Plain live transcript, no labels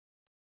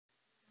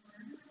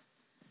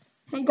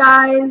Hey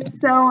guys,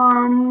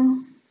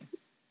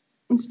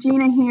 it's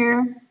Gina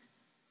here.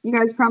 You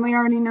guys probably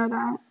already know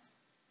that.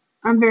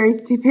 I'm very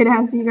stupid,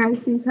 as you guys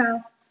can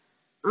tell.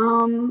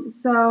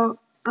 So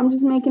I'm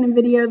just making a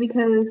video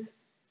because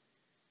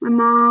my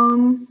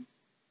mom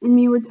and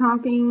me were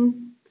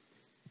talking,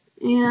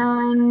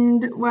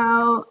 and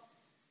well,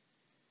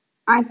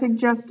 I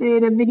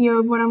suggested a video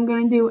of what I'm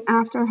gonna do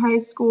after high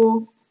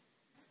school.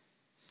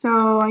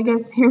 So I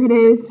guess here it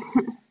is.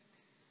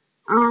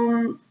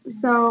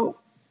 So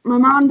my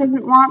mom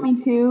doesn't want me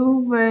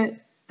to, but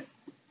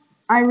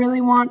I really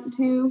want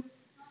to.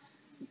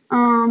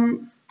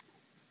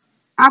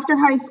 After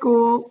high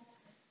school,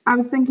 I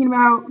was thinking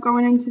about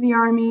going into the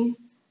Army,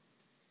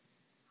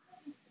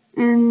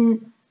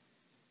 in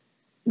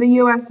the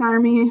U.S.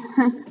 Army,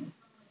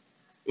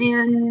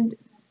 and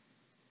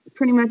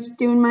pretty much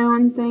doing my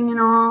own thing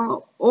and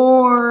all,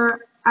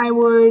 or I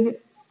would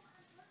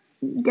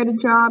get a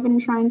job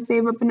and try and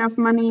save up enough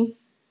money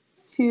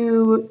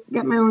to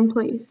get my own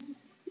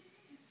place.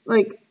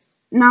 Like,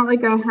 not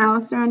like a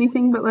house or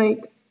anything, but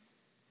like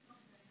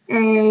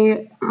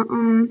a,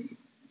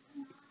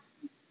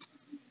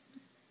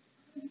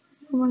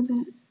 what was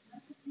it?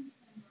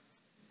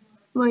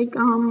 Like,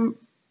 a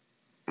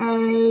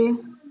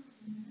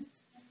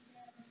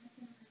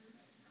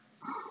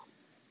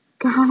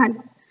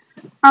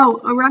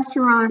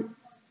restaurant.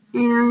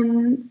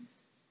 And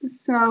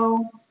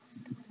so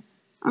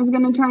I was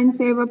going to try and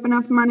save up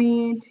enough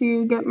money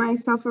to get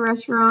myself a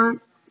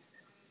restaurant.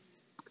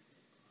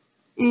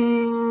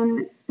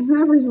 And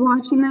whoever's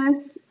watching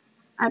this,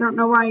 I don't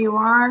know why you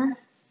are.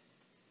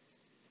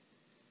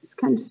 It's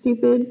kind of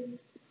stupid.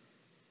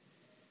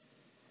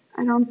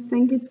 I don't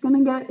think it's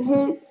going to get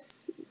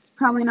hits. It's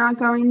probably not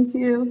going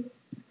to.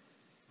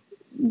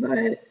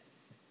 But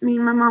me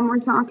and my mom were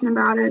talking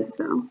about it,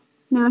 so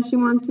now she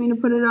wants me to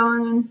put it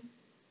on. And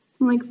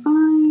I'm like,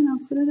 fine, I'll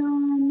put it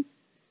on.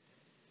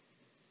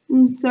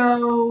 And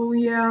so,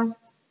 yeah.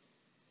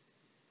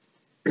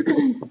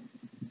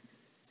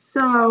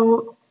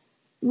 So,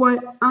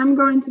 what I'm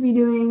going to be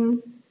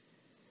doing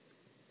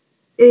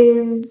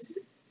is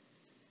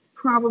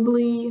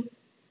probably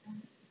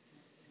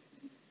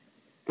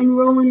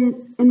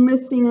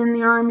enlisting in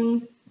the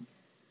Army,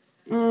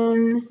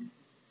 and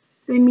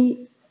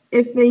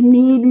if they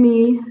need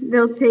me,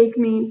 they'll take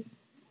me.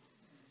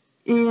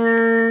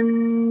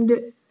 And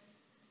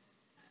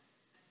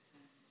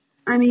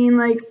I mean,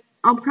 like,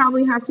 I'll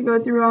probably have to go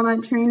through all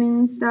that training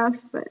and stuff,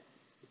 but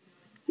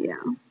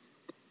yeah.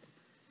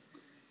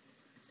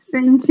 It's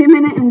been 2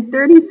 minutes and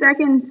 30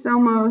 seconds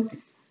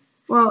almost.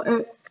 Well,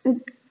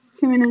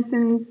 2 minutes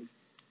and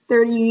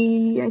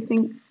 30, I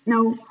think,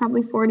 no,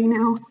 probably 40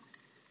 now.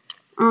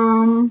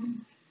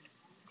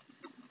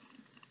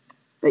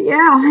 But yeah,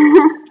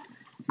 I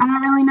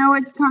don't really know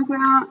what to talk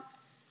about,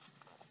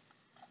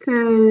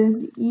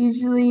 because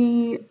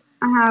usually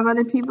I have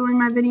other people in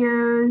my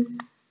videos,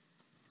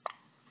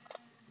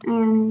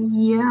 and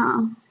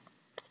yeah.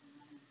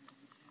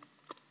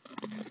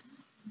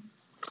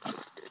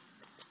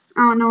 I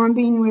don't know, I'm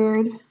being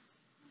weird.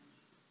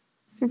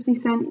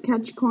 50-cent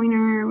catch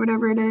coiner, or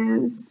whatever it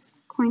is.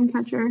 Coin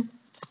catcher.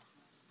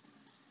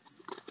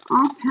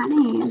 All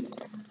pennies.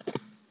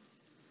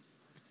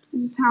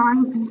 This is how I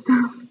open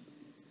stuff.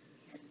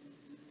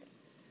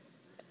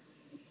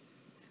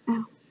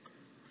 Ow.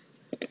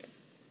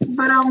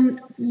 But,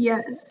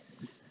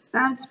 yes.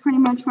 That's pretty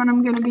much what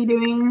I'm gonna be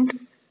doing.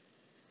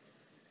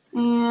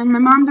 And my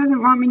mom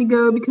doesn't want me to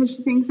go because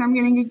she thinks I'm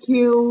gonna get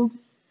killed.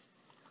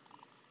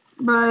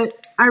 But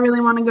I really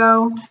want to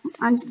go.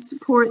 I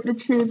support the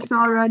troops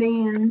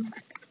already, and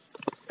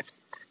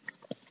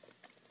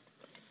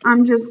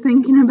I'm just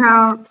thinking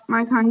about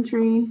my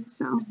country,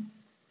 so.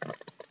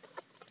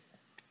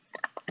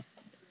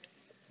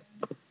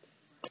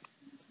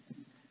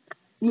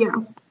 Yeah.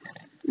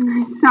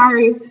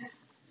 Sorry.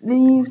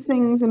 These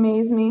things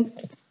amaze me.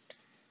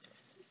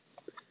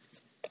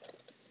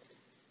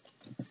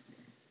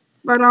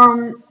 But,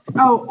 or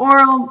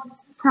I'll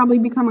probably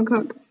become a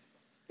cook,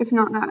 if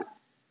not that.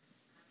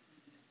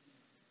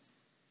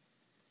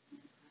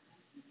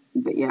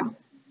 But yeah.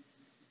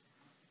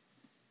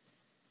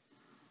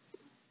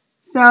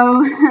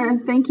 So,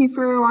 thank you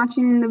for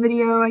watching the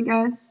video, I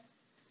guess.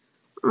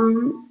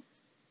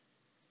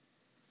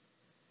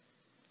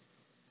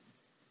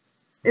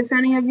 If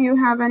any of you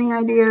have any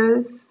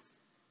ideas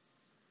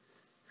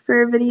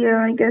for a video,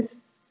 I guess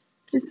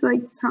just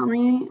like tell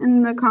me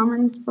in the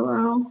comments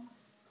below.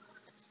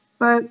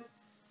 But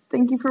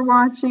thank you for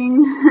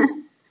watching.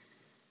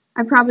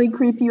 I probably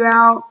creep you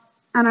out.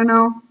 I don't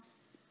know.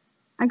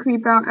 I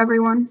creep out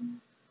everyone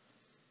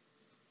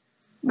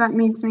that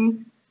meets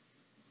me.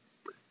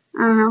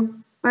 I don't know.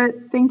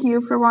 But thank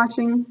you for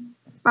watching.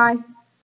 Bye.